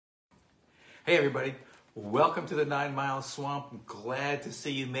Hey everybody, welcome to the 9 Mile Swamp. I'm glad to see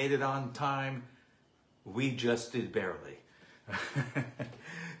you made it on time. We just did barely.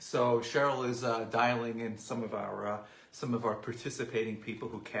 So Cheryl is dialing in some of our participating people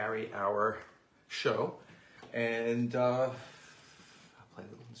who carry our show, and I'll play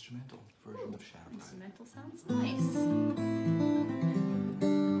a little instrumental version of Shadow. Instrumental sounds nice.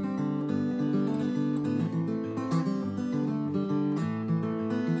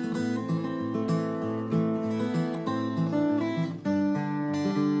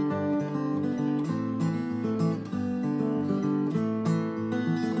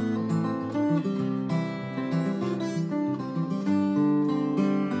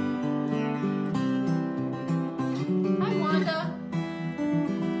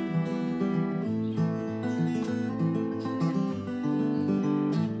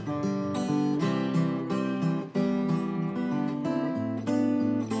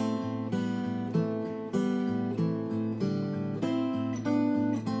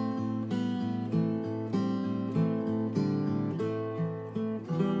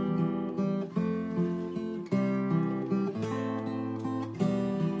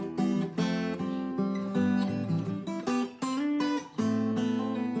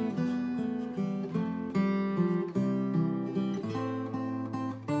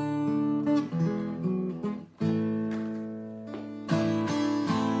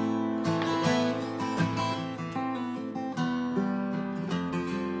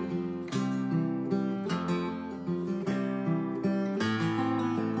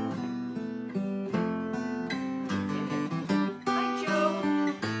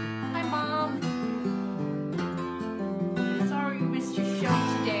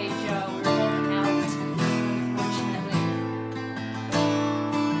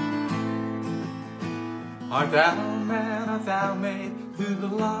 Art thou man, art thou made, through the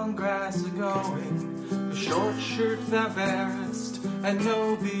long grass a-going, the short shirt thou bearest, and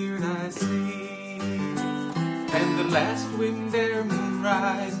no beard I see. And the last wind ere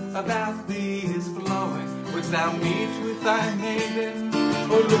moonrise about thee is blowing. Wouldst thou meet with thy maiden,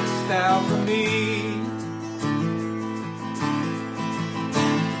 or look'st thou for me?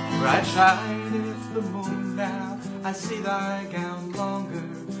 Bright shineth the moon now, I see thy gown longer,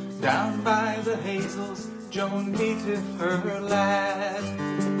 down by the hazels Joan meeteth her lad.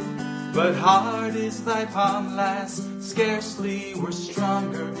 But hard is thy palm, lass, scarcely were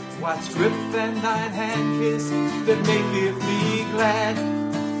stronger. What's grip than thine hand kiss that maketh me glad?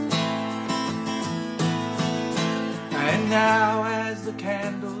 And now as the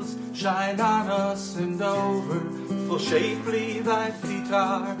candles shine on us and over, full shapely thy feet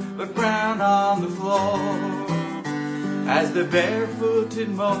are, but brown on the floor. As the barefooted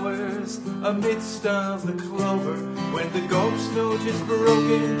mowers amidst of the clover, when the ghost note is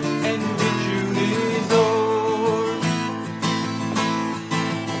broken and mid-June is o'er.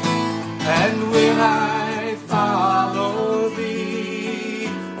 And will I follow thee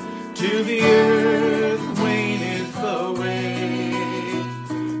till the earth waneth away?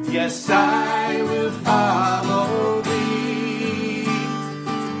 Yes, I will follow thee.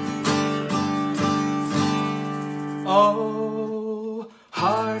 Oh,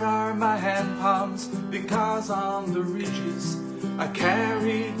 hard are my hand palms, because on the ridges I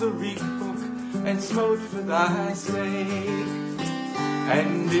carried the reap book and smote for thy sake.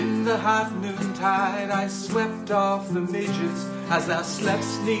 And in the hot noontide I swept off the midges as thou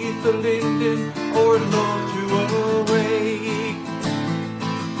slept'st 'neath the linden, or low to awake.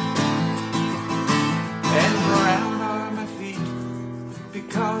 And brown are my feet,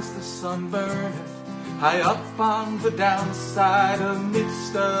 because the sun burneth high up on the downside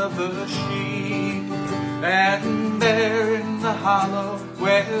amidst of the sheep. And there in the hollow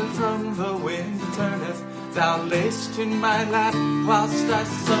where from the wind turneth, thou lay'st in my lap whilst I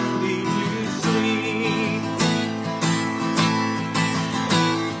suddenly do sleep.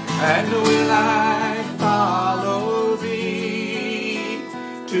 And will I follow thee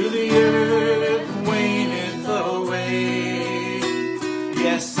to the earth waneth away?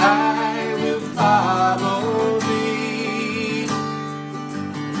 Yes, I will follow thee.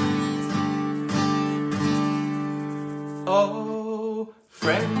 Oh,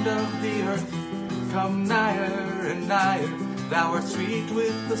 friend of the earth, come nigher and nigher. Thou art sweet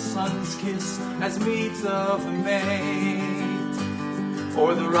with the sun's kiss as meads of the May.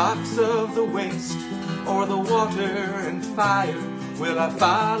 O'er the rocks of the waste, o'er the water and fire, will I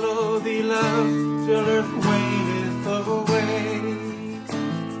follow thee, love, till earth waneth away.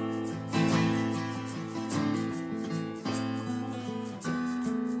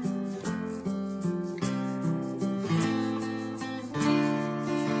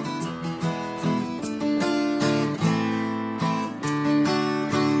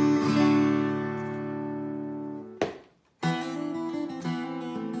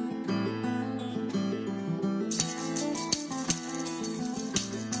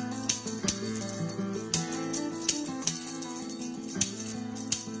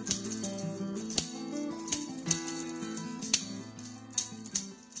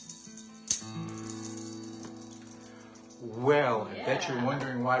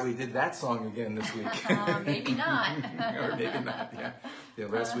 wondering why we did that song again this week. Maybe not. Or maybe not, yeah. Yeah,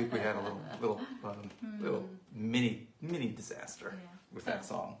 last week we had a little mini disaster with that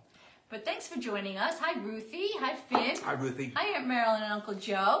song. But thanks for joining us. Hi, Ruthie. Hi, Finn. Hi, Ruthie. Hi, Aunt Marilyn and Uncle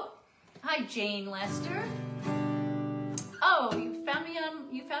Joe. Hi, Jane Lester. Oh, you found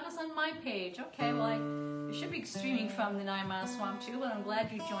us on my page. Okay, well, you should be streaming from the 9 Mile Swamp too, but I'm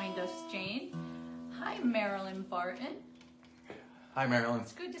glad you joined us, Jane. Hi, Marilyn Barton. Hi, Marilyn.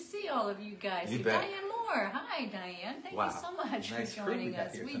 It's good to see all of you guys. You bet. Diane Moore. Hi, Diane. Thank you so much Nice for joining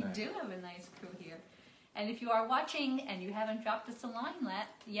us. We do have a nice crew here. And if you are watching and you haven't dropped us a line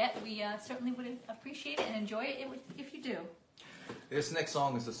yet, we certainly would appreciate it and enjoy it if you do. This next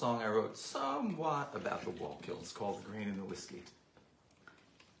song is a song I wrote somewhat about the Wallkill. It's called The Grain in the Whiskey.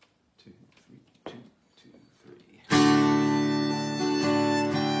 2, 3, 2, 2, 3.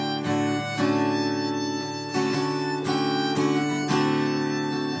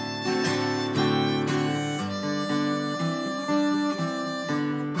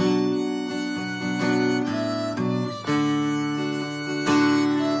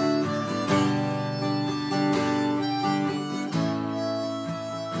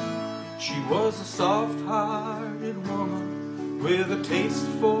 Was a soft-hearted woman with a taste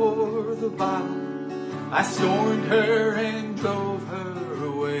for the bottle. I scorned her and drove her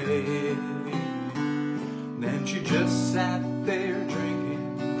away. Then she just sat there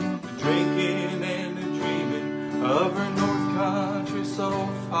drinking and dreaming of her North Country so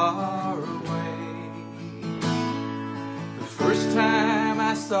far away. The first time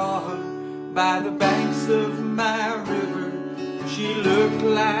I saw her by the banks of my river, she looked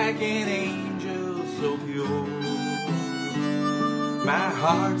like an angel so pure. My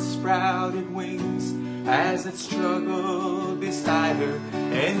heart sprouted wings as it struggled beside her,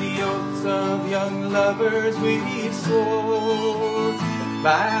 and the oaths of young lovers we swore.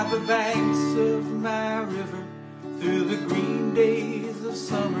 By the banks of my river, through the green days of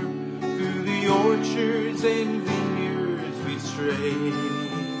summer, through the orchards and vineyards we'd stray.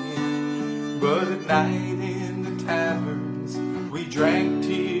 But at night in the taverns we drank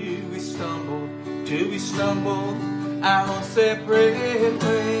till we stumbled our own separate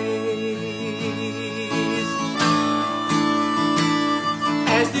ways.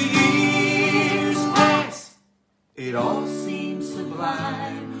 As the years pass, it all seems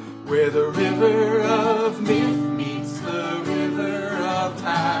sublime, where the river of myth meets the river of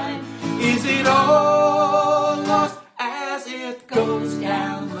time. Is it all lost as it goes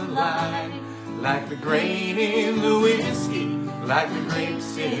down the line, like the grain in the whiskey, like the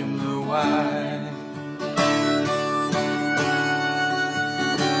grapes in the wine?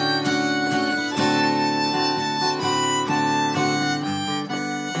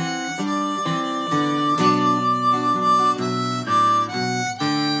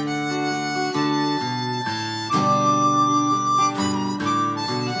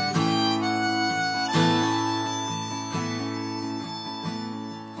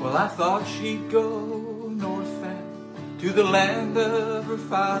 Well, I thought she'd go northbound to the land of her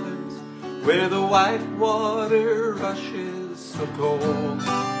fathers, where the white water rushes so cold.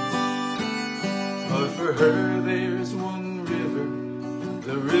 But for her there's one river,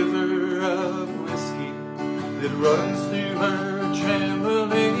 the river of whiskey, that runs through her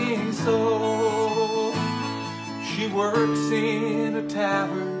trembling soul. She works in a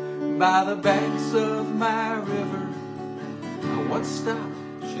tavern by the banks of my river. I once stopped,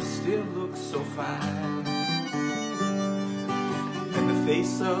 she still looks so fine, and the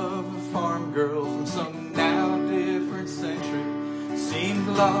face of a farm girl from some now different century seemed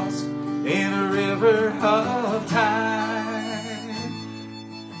lost in a river of time.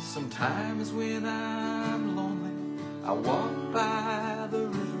 Sometimes when I'm lonely, I walk by the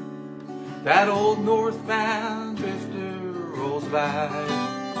river, that old northbound drifter rolls by.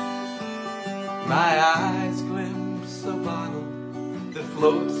 My eyes glimpse a bottle that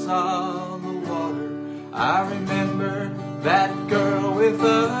floats on the water. I remember that girl with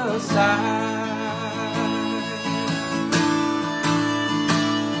a sigh.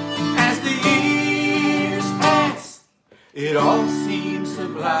 As the years pass, it all seems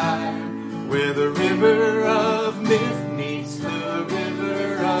sublime, where the river of myth meets the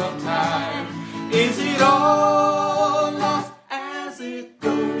river of time. Is it all lost as it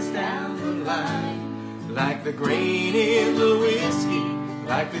goes down the line, like the grain in the whiskey,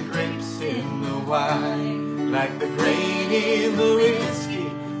 like the grapes in the wine, like the grain in the whiskey,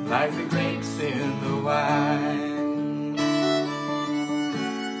 like the grapes in the wine?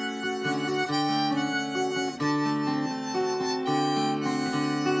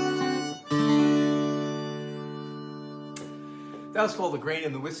 That was called The Grain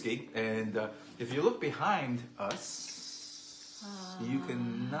in the Whiskey. And if you look behind us, you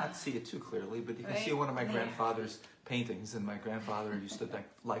can not see it too clearly, but you can see one of my grandfather's paintings. And my grandfather used to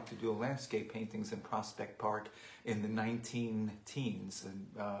like to do landscape paintings in Prospect Park in the 19-teens. And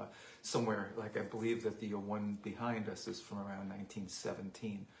somewhere, like I believe that the one behind us is from around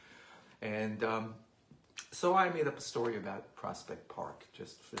 1917. And so I made up a story about Prospect Park,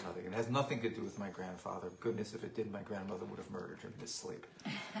 just for nothing. It has nothing to do with my grandfather. Goodness, if it did, my grandmother would have murdered him in his sleep.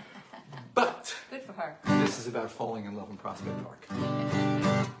 But good for her. This is about falling in love in Prospect Park.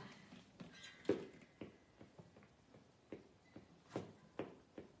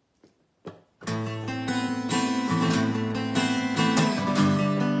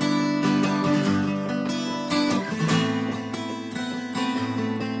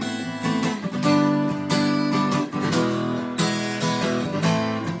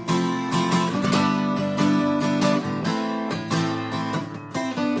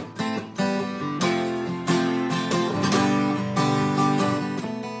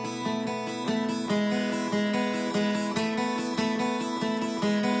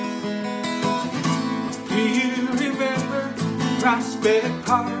 Prospect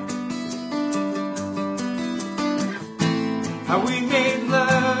Park, how we made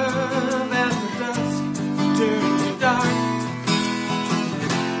love as the dusk turned to dark.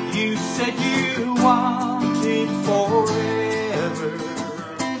 You said you wanted forever.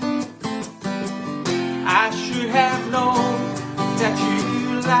 I should have known that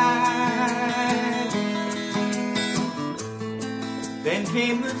you lied. Then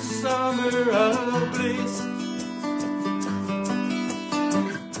came the summer of bliss.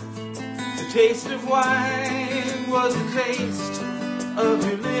 The taste of wine was the taste of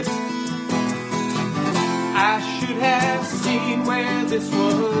your lips. I should have seen where this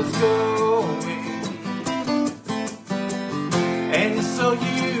was going. And so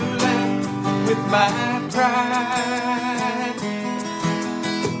you left with my pride.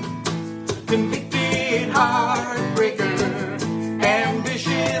 Convicted heartbreaker,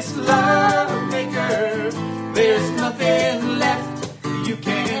 ambitious love maker. There's nothing left you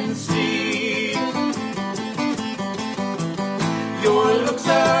can see. Your looks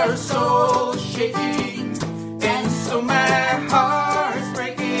are so shaking, and so my heart's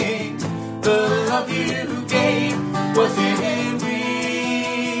breaking. The love you gave wasn't real.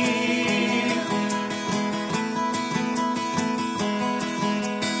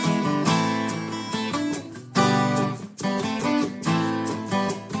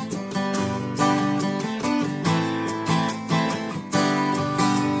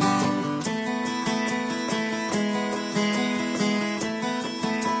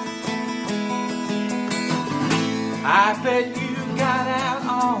 I bet you got out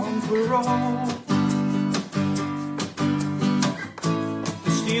on parole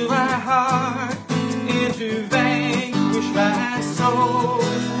to steal my heart and to vanquish my soul.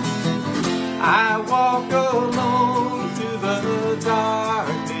 I walk alone through the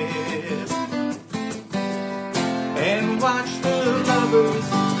darkness and watch the lovers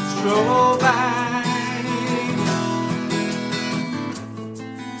stroll by.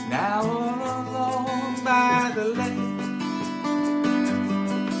 Now all alone by the lake,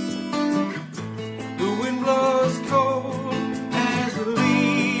 blows cold as the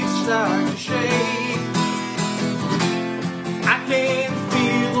leaves start to shake. I can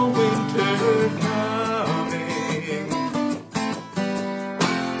feel the winter coming.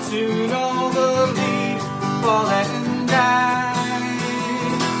 Soon all the leaves fall and die.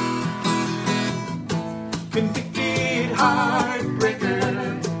 Convicted heartbreaker,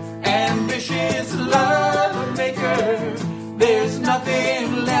 ambitious love maker. There's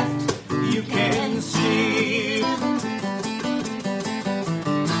nothing left you can see.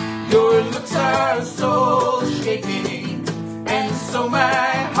 Your looks are so shaking, and so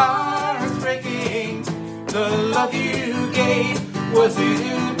my heart's breaking. The love you gave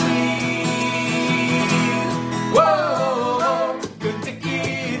wasn't real. Whoa,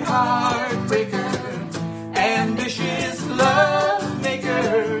 convicted heartbreaker, ambitious love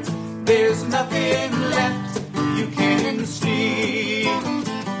maker. There's nothing left you can see.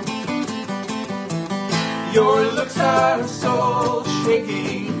 Your looks are so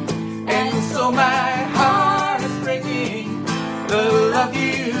shaking, and so my heart is breaking. The love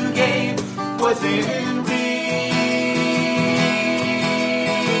you gave wasn't real.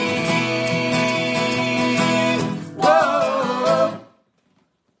 Whoa!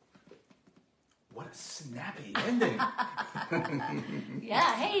 What a snappy ending.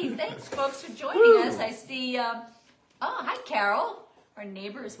 Yeah, hey, thanks folks for joining us. I see, oh, hi Carol. Our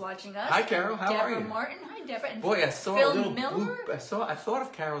neighbor is watching us. Hi, Carol. How are you? Deborah Martin. Hi, Deborah. And Boy, I saw Phil a little Miller. blue. I thought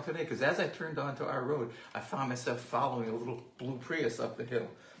of Carol today because as I turned onto our road, I found myself following a little blue Prius up the hill,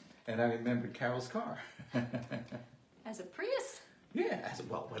 and I remembered Carol's car. As a Prius? Yeah. I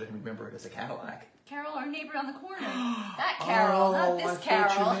didn't remember it as a Cadillac. Carol, our neighbor on the corner. That Carol, not this Carol. I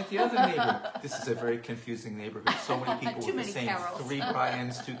thought you meant the other neighbor. This is a very confusing neighborhood. So many people Too with the many same Carols. 3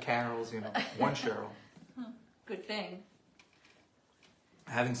 Brians, 2 Carols, one Cheryl. Good thing.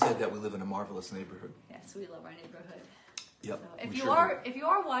 Having said that, we live in a marvelous neighborhood. Yes, we love our neighborhood. Yep. So if you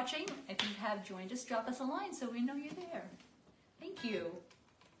are watching, if you have joined us, drop us a line so we know you're there. Thank you.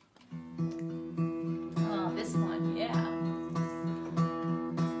 Oh, this one, yeah.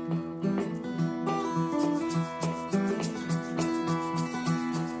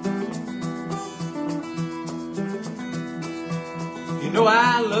 You know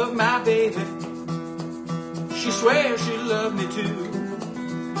I love my baby. She swears she loved me too.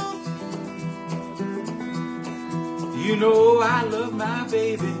 You know I love my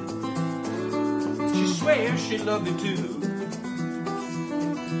baby. She swears she loved me too.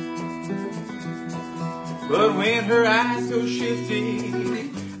 But when her eyes go shifty,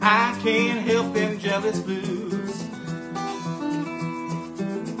 I can't help them jealous blues.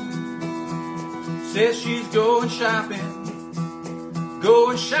 Says she's going shopping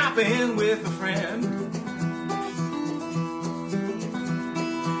with a friend.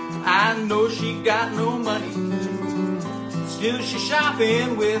 I know she got no money, still she's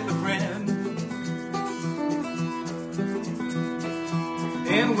shopping with a friend.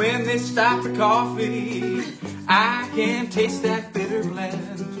 And when they stop for coffee, I can taste that bitter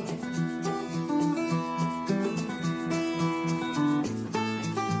blend.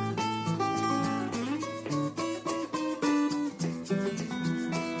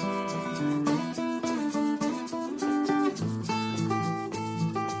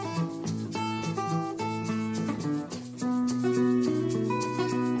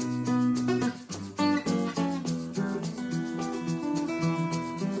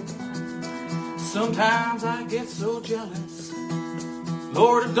 Sometimes I get so jealous,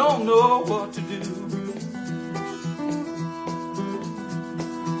 Lord, I don't know what to do.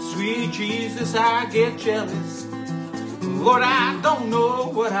 Sweet Jesus, I get jealous, Lord, I don't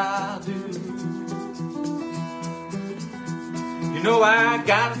know what I'll do. You know I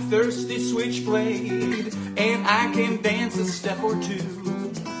got a thirsty switchblade, and I can dance a step or two.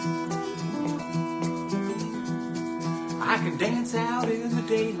 I can dance out in the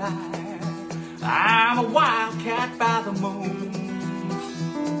daylight, I'm a wildcat by the moon.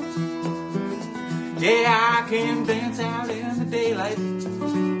 Yeah, I can dance out in the daylight,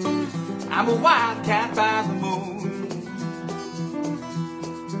 I'm a wildcat by the moon.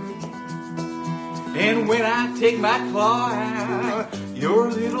 And when I take my claw out, your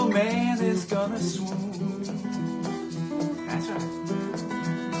little man is gonna swoon. That's right.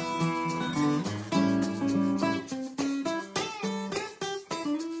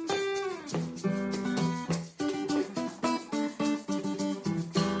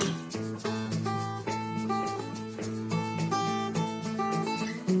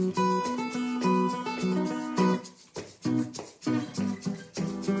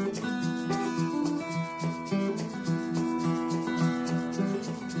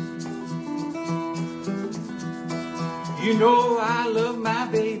 You know I love my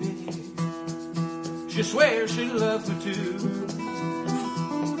baby. She swears she loves me too.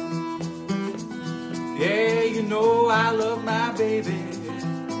 Yeah, you know I love my baby.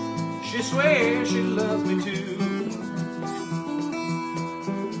 She swears she loves me too.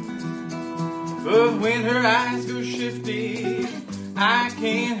 But when her eyes go shifty, I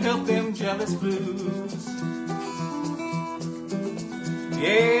can't help them jealous blues.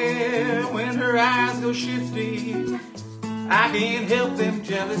 Yeah, when her eyes go shifty, I can't help them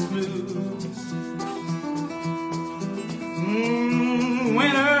jealous blues.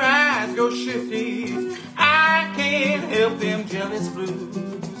 When her eyes go shifty, I can't help them jealous blues.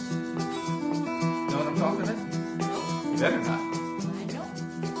 Know what I'm talking about? You better not. I know.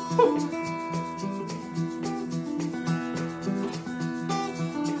 Whew.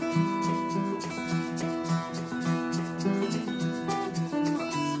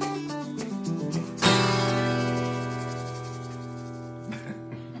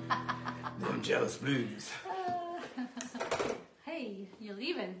 Jealous blues. Hey, you're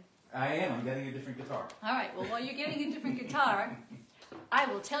leaving. I am. I'm getting a different guitar. All right, well, while you're getting a different guitar, I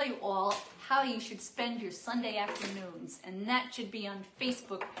will tell you all how you should spend your Sunday afternoons, and that should be on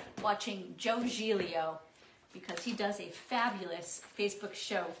Facebook watching Joe Giglio, because he does a fabulous Facebook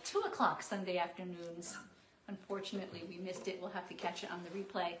show, 2 o'clock Sunday afternoons. unfortunately we missed it. We'll have to catch it on the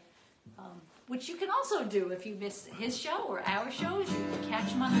replay, which you can also do if you miss his show or our shows. You can catch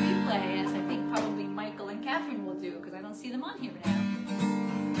them on the replay, as I think probably Michael and Catherine will do, because I don't see them on here now.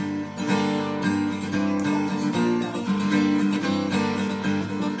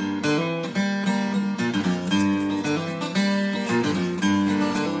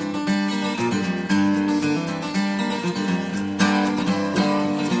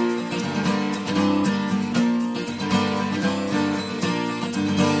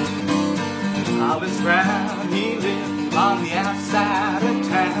 Hollis Brown, he lived on the outside of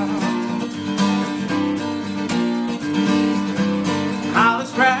town.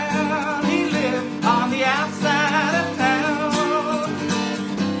 Hollis Brown, he lived on the outside of town.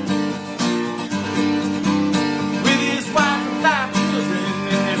 With his wife and 5 children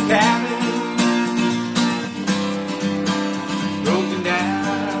in their cabin, broken down.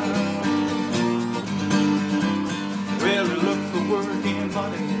 Well, he looked for work and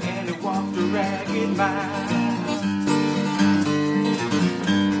money, and he walked a ragged mile.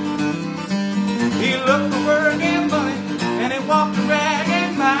 He looked for work and money, and he walked a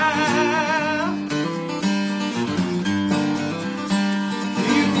ragged mile.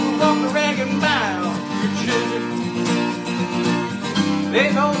 You walk a ragged mile, your children, they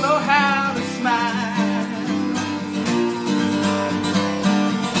don't know how to smile.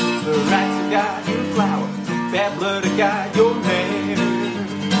 The rats have got your flour, bad blood have got your hair.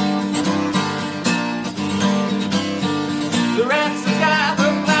 The rats have got the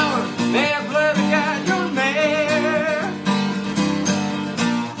flour, bad blood have got your mare.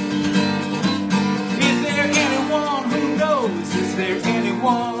 Is there anyone who knows? Is there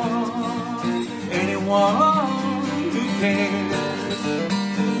anyone who cares?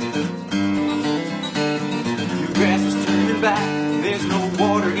 Your grass is turning black, there's no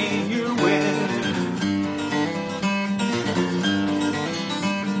water in your well.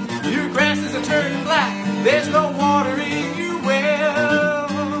 Your grasses are turning black, there's no water in your well.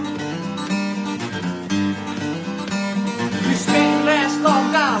 You spent your last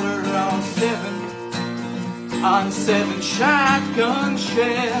long dollar on 7 shotgun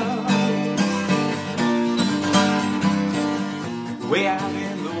shells. Way out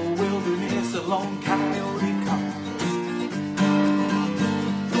in the wilderness, a lone coyote calls.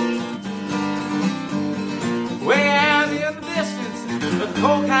 Way out in the distance, a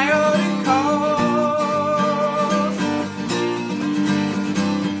cold coyote calls.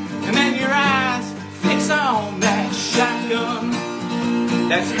 And then your eyes fix on that shotgun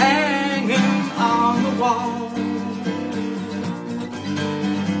that's hanging on the wall.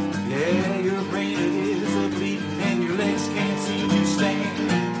 Yeah, your brain is a bleeding and your legs can't seem to stand.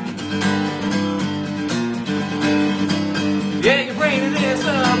 Yeah, your brain is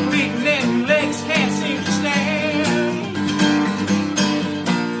a bleeding and your legs can't seem to stand.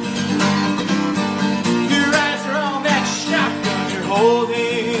 Your eyes are on that shotgun you're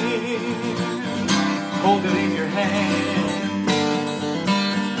holding in your hand.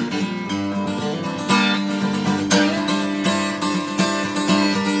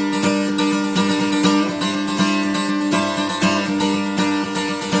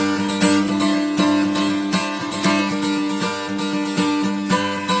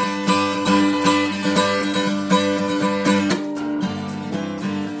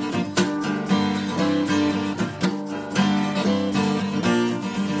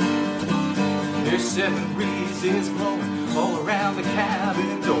 There's 7 breezes blowing all around the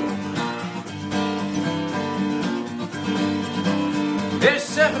cabin door. There's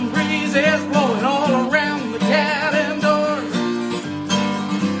 7 breezes blowing all around the cabin door.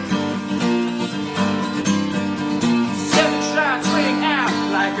 7 shots ring out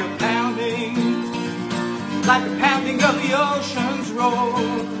like a pounding of the ocean's roar.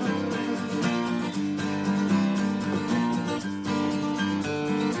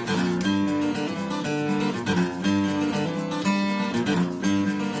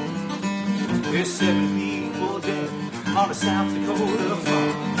 There's 7 people dead on a South Dakota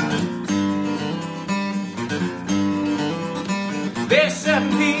farm. There's 7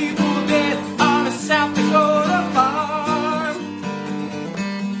 people dead on a South Dakota farm.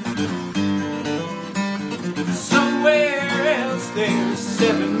 Somewhere else there's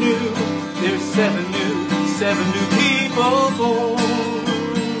 7 new people born.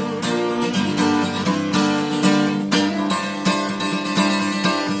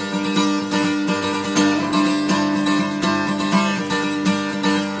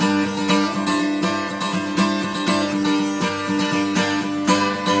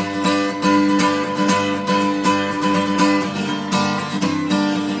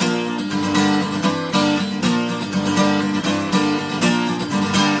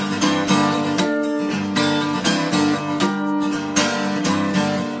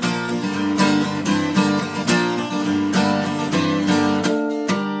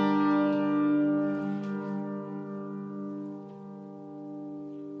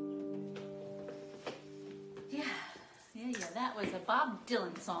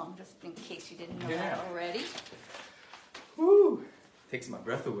 Dylan song, just in case you didn't know Yeah. that already. Woo! Takes my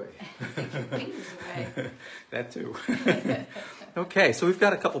breath away. Take your fingers away. That too. Okay, so we've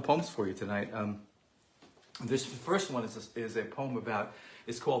got a couple poems for you tonight. This first one is a poem about,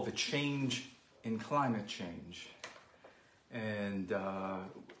 it's called The Change in Climate Change. And I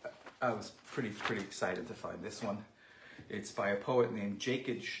was pretty excited to find this one. It's by a poet named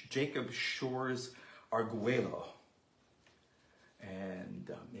Jacob Shores-Arguello. And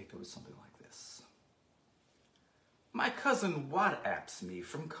it goes something like this. My cousin WhatsApps me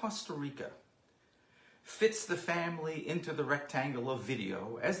from Costa Rica. Fits the family into the rectangle of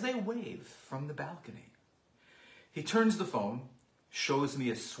video as they wave from the balcony. He turns the phone, shows me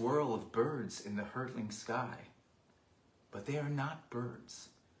a swirl of birds in the hurtling sky. But they are not birds.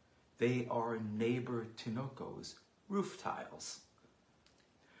 They are neighbor Tinoco's roof tiles.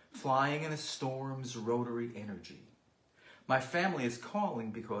 Flying in a storm's rotary energy. My family is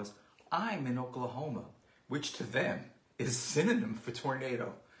calling because I'm in Oklahoma, which to them is synonym for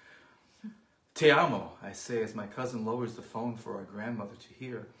tornado. Te amo, I say as my cousin lowers the phone for our grandmother to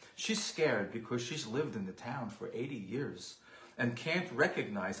hear. She's scared because she's lived in the town for 80 years and can't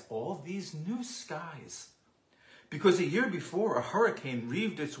recognize all these new skies. Because a year before, a hurricane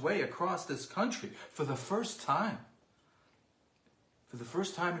reaved its way across this country for the first time. For the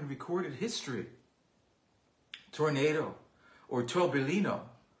first time in recorded history. Tornado, or torbellino,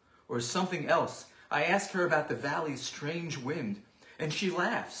 or something else. I ask her about the valley's strange wind, and she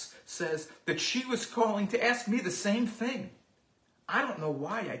laughs, says that she was calling to ask me the same thing. I don't know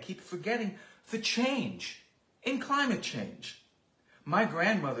why I keep forgetting the change in climate change. My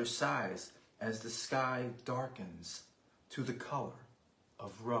grandmother sighs as the sky darkens to the color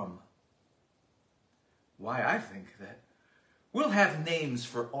of rum. Why I think that we'll have names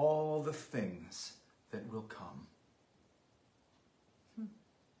for all the things that will come.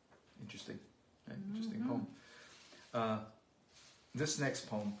 Interesting poem. This next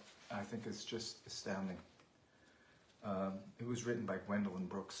poem, I think, is just astounding. It was written by Gwendolyn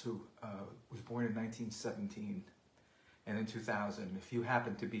Brooks, who was born in 1917. And in 2000, if you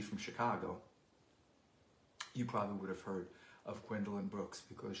happen to be from Chicago, you probably would have heard of Gwendolyn Brooks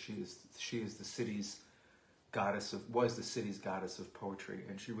because she is the city's was the city's goddess of poetry,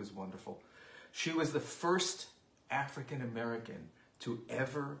 and she was wonderful. She was the first African American to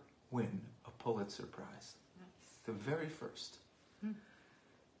ever win a Pulitzer Prize. Nice. The very first.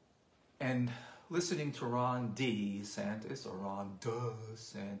 And listening to Ron DeSantis, or Ron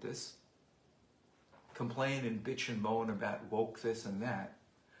DeSantis, complain and bitch and moan about woke this and that,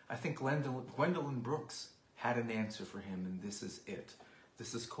 I think Gwendolyn Brooks had an answer for him, and this is it.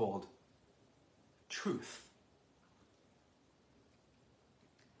 This is called truth.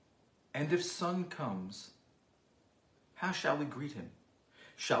 And if sun comes, how shall we greet him?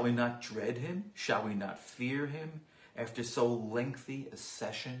 Shall we not dread him? Shall we not fear him after so lengthy a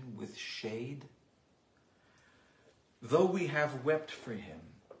session with shade? Though we have wept for him,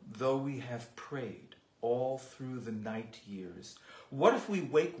 though we have prayed all through the night years, what if we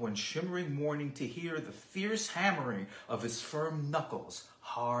wake one shimmering morning to hear the fierce hammering of his firm knuckles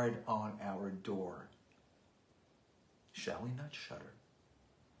hard on our door? Shall we not shudder?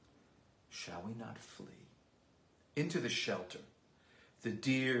 Shall we not flee into the shelter, the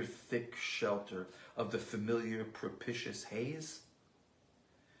dear thick shelter of the familiar propitious haze?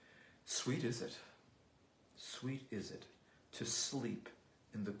 Sweet is it to sleep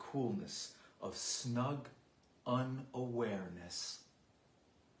in the coolness of snug unawareness.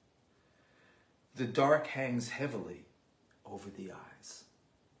 The dark hangs heavily over the eyes.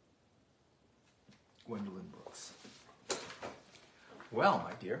 Gwendolyn Brooks. Well,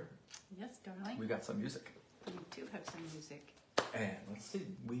 my dear. Yes, darling. We got some music. We do have some music. And let's see,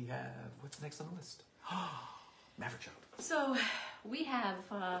 we have, what's next on the list? Maverick Child. So we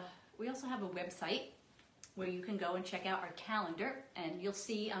also have a website where you can go and check out our calendar, and you'll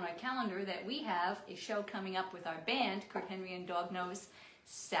see on our calendar that we have a show coming up with our band, Kurt Henry and Dognose,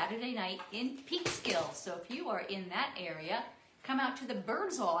 Saturday night in Peekskill. So if you are in that area, come out to the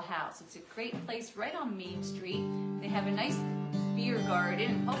Birdsall House. It's a great place right on Main Street. They have a nice beer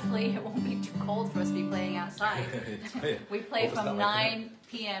garden, and hopefully it won't be too cold for us to be playing outside. We play from 9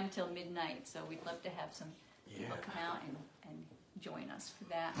 p.m. till midnight, so we'd love to have some people come out and join us for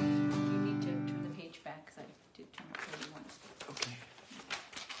that. You need to turn the page back, because I did turn it for you once. Okay.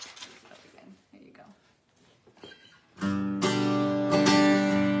 Up again. There you go.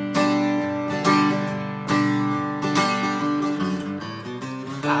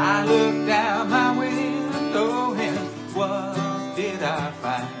 I looked down my window and what did I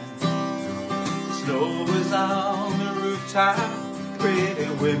find? Snow was on the rooftop,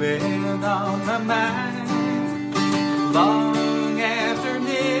 women on my mind. Long after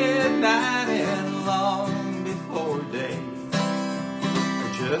midnight and long before day,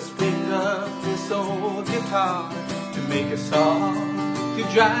 I just picked up this old guitar to make a song to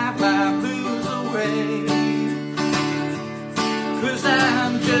drive my blues away. 'Cause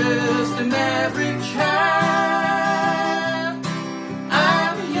I'm just a maverick child.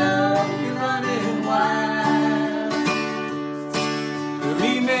 I'm young and running wild.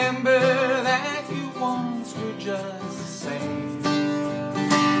 Remember that you once were just the same.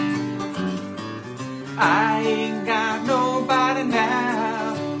 I ain't got nobody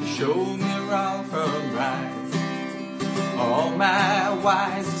now to show me wrong from right. All my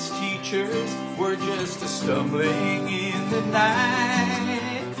wisest teachers were just a stumbling in the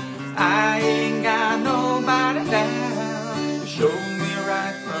night. I ain't got nobody now to show me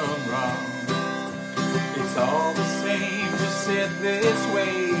right from wrong. It's all the same to sit this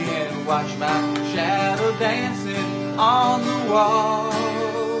way and watch my shadow dancing on the wall.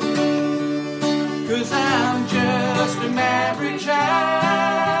 'Cause I'm just a maverick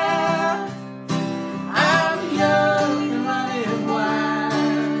child. I'm young and running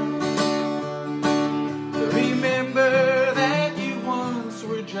wild. Remember that you once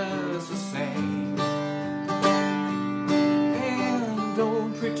were just the same. And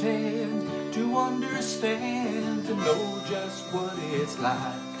don't pretend to understand, to know just what it's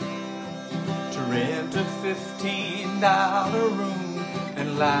like to rent a $15 room and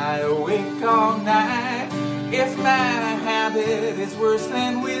lie awake all night. If my habit is worse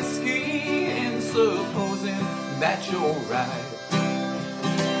than whiskey, and supposing that you're right,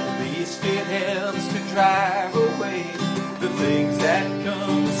 at least it helps to drive away the things that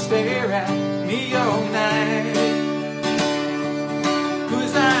come to stare at me all night.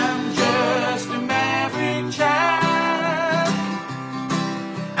 'Cause I'm just a maverick child.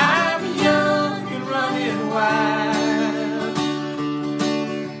 I'm young and running wild.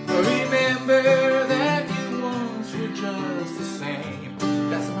 Remember that you once were just the same.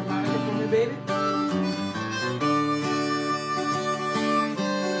 Got some reminder for me, baby?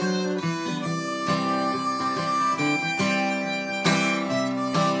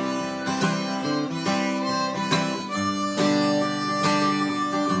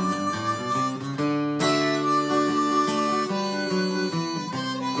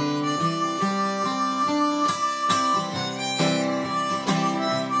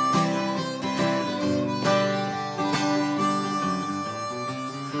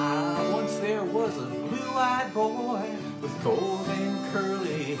 Boy with golden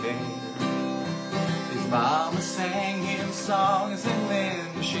curly hair. His mama sang him songs and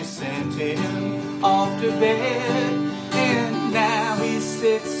then she sent him off to bed. And now he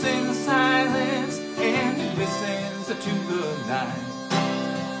sits in silence and listens to the night,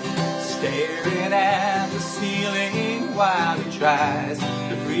 staring at the ceiling while he tries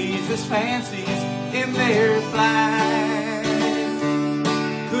to freeze his fancies in their flight.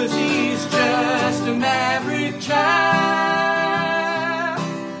 'Cause he's just a maverick child.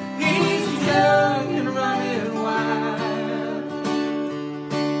 He's young and running wild.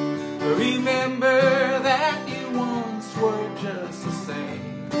 Remember that you once were just the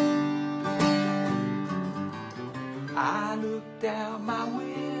same. I looked out my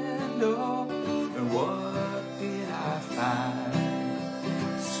window and what did I find?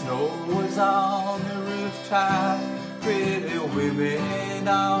 Snow was on the rooftop, pretty women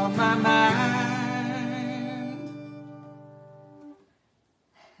on my mind.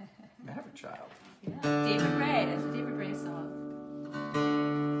 Maverick Child. Yeah, David Ray. That's a David Ray song.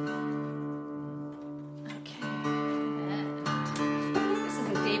 Okay. And this is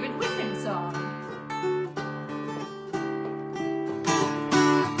a David Wiffen song.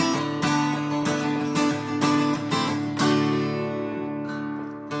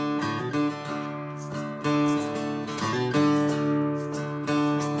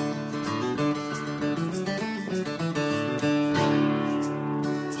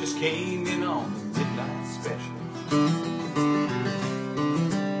 Came in on the midnight special.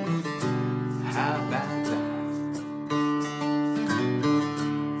 How about that?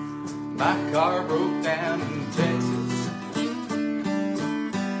 My car broke down in Texas,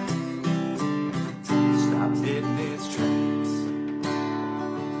 stopped hitting its tracks.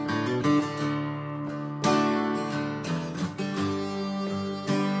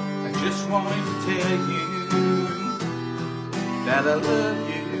 I just wanted to tell you that I love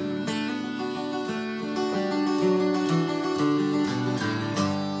you.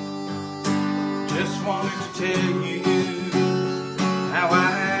 Just wanted to tell you how I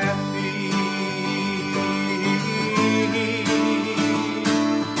feel.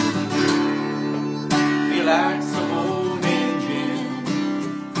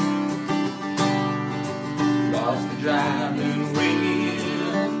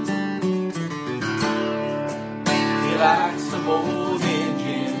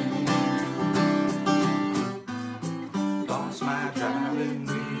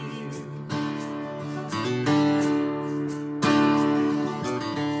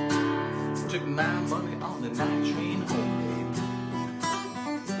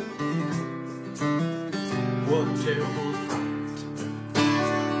 what a terrible fright.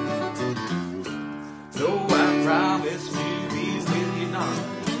 Though I promised to be with you now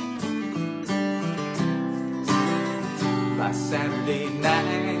by Saturday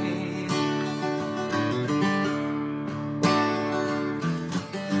night.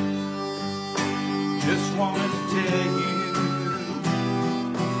 Just wanted to tell you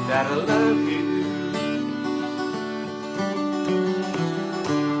that I love you.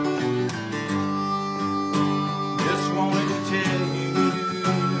 Just wanted to tell you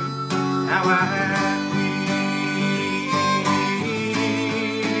how I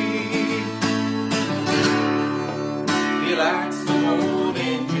feel like some old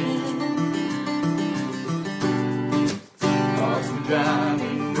engine lost my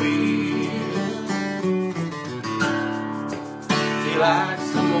driving wheel. Feel like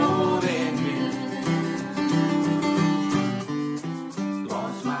some old engine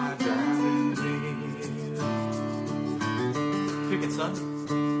lost my driving wheel. Kick it, son.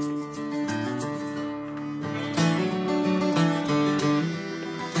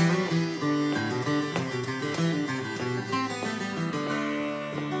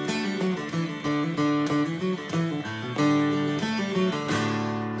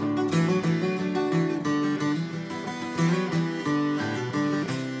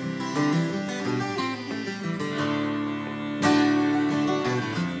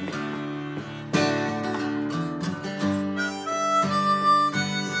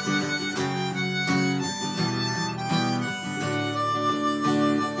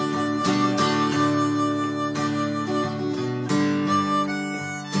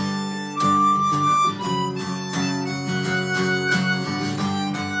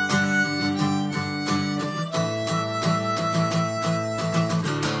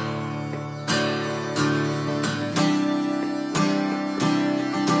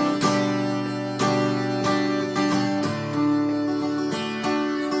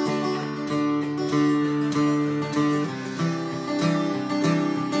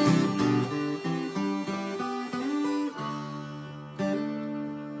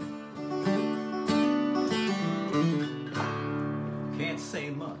 Can't say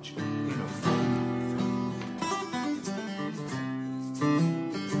much in a phone.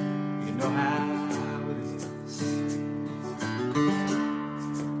 You know how it is.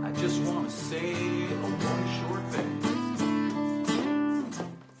 I just want to say one short thing.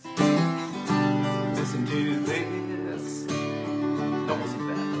 Listen to this. Don't listen to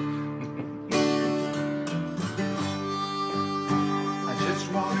that. I just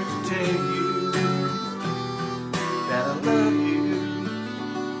wanted to tell you that I love you.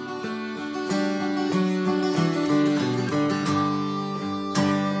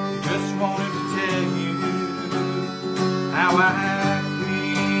 Just wanted to tell you how I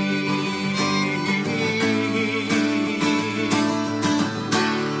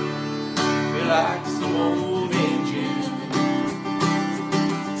feel like some old engine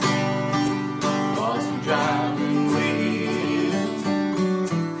lost my driving wheel.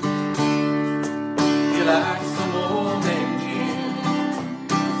 Feel like some old engine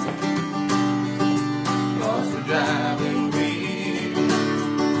lost my driving wheel.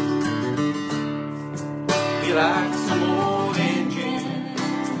 Feel like some old engine.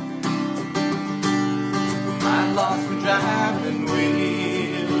 I lost my driving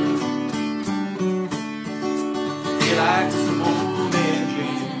wheel. Feel like some old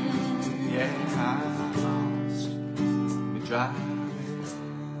engine. Yeah, I lost my driving wheel.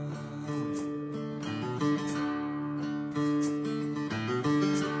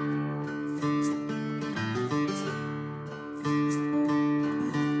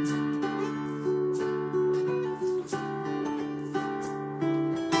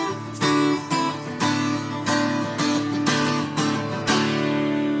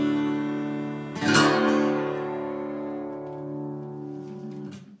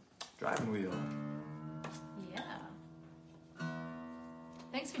 Driving wheel. Yeah.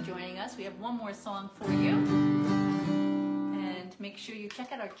 Thanks for joining us. We have one more song for you. And make sure you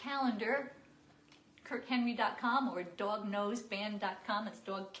check out our calendar, KurtHenry.com or DogKnowsBand.com. It's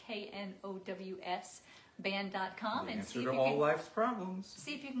dog KNOWS band.com. The And answer to all life's problems.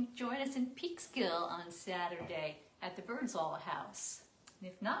 see if you can join us in Peekskill on Saturday at the Birdsall House.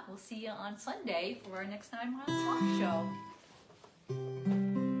 And if not, we'll see you on Sunday for our next time on Swamp Show.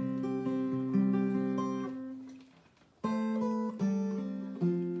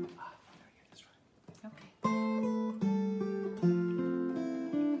 Okay.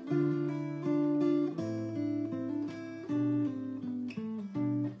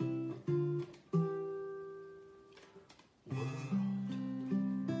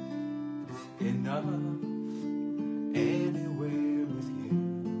 Enough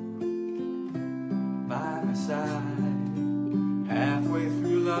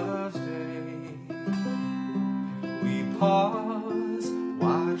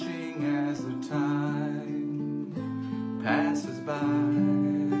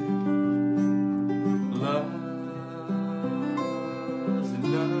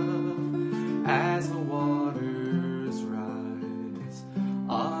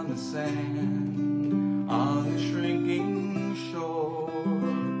the sand on the shrinking shore.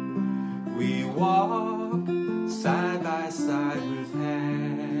 We walk side by side with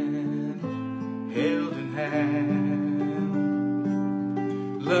hand held in hand.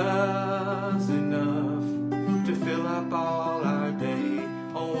 Love's enough to fill up all our day.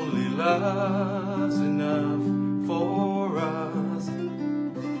 Only love's enough for us.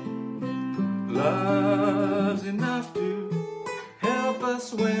 Love's enough to help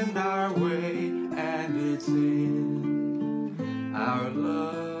us wend our way, and it's in our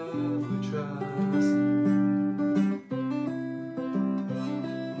love we trust.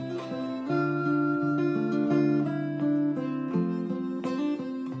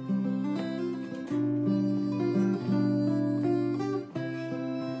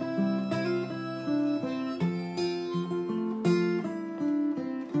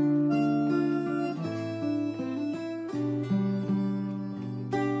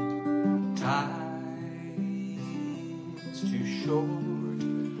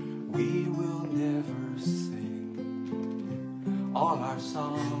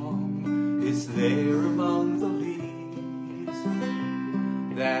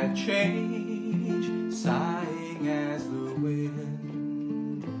 Change, sighing as the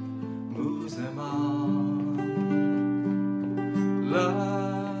wind moves them on.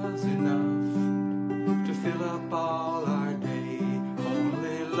 Love's enough to fill up all our day.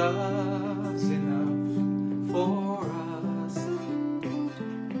 Only love's enough for us.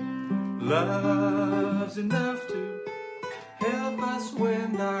 Love's enough to help us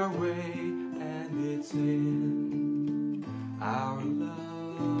wend our way, and it's in our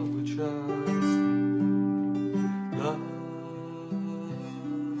love we trust. Love's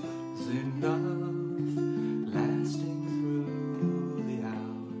enough, lasting through the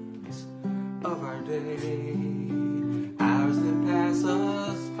hours of our day, hours that pass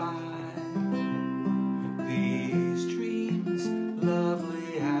us by. These dreams,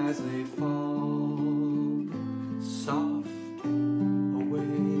 lovely as they fall, soft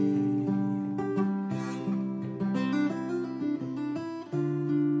away.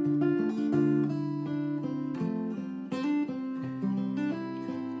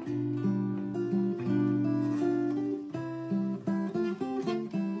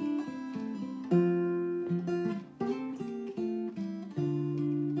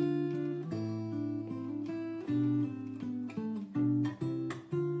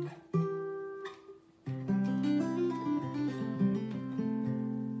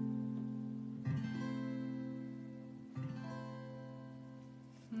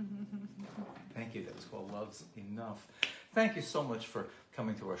 Thank you. That was called Love's Enough. Thank you so much for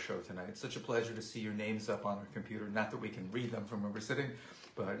coming to our show tonight. It's such a pleasure to see your names up on our computer. Not that we can read them from where we're sitting,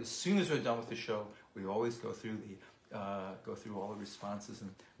 but as soon as we're done with the show, we always go through all the responses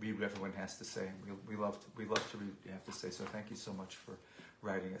and read what everyone has to say. We love to read what you have to say. So thank you so much for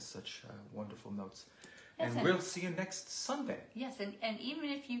writing us such wonderful notes. Yes, and we'll see you next Sunday. Yes, and even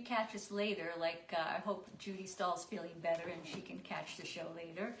if you catch us later, like I hope Judy Stahl's feeling better and she can catch the show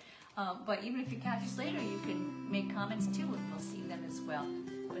later. But even if you catch us later, you can make comments too, and we'll see them as well.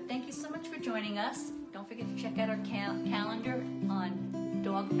 But thank you so much for joining us. Don't forget to check out our calendar on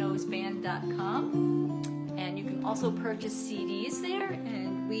dognoseband.com. And you can also purchase CDs there,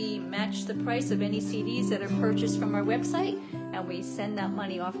 and we match the price of any CDs that are purchased from our website, and we send that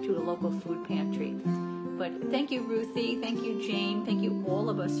money off to a local food pantry. But thank you, Ruthie. Thank you, Jane. Thank you,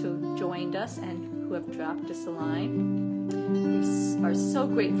 all of us who joined us and who have dropped us a line. We are so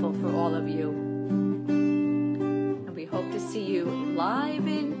grateful for all of you. And we hope to see you live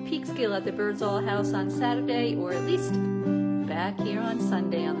in Peekskill at the Birdsall House on Saturday, or at least back here on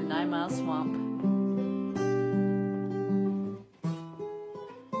Sunday on the 9 Mile Swamp.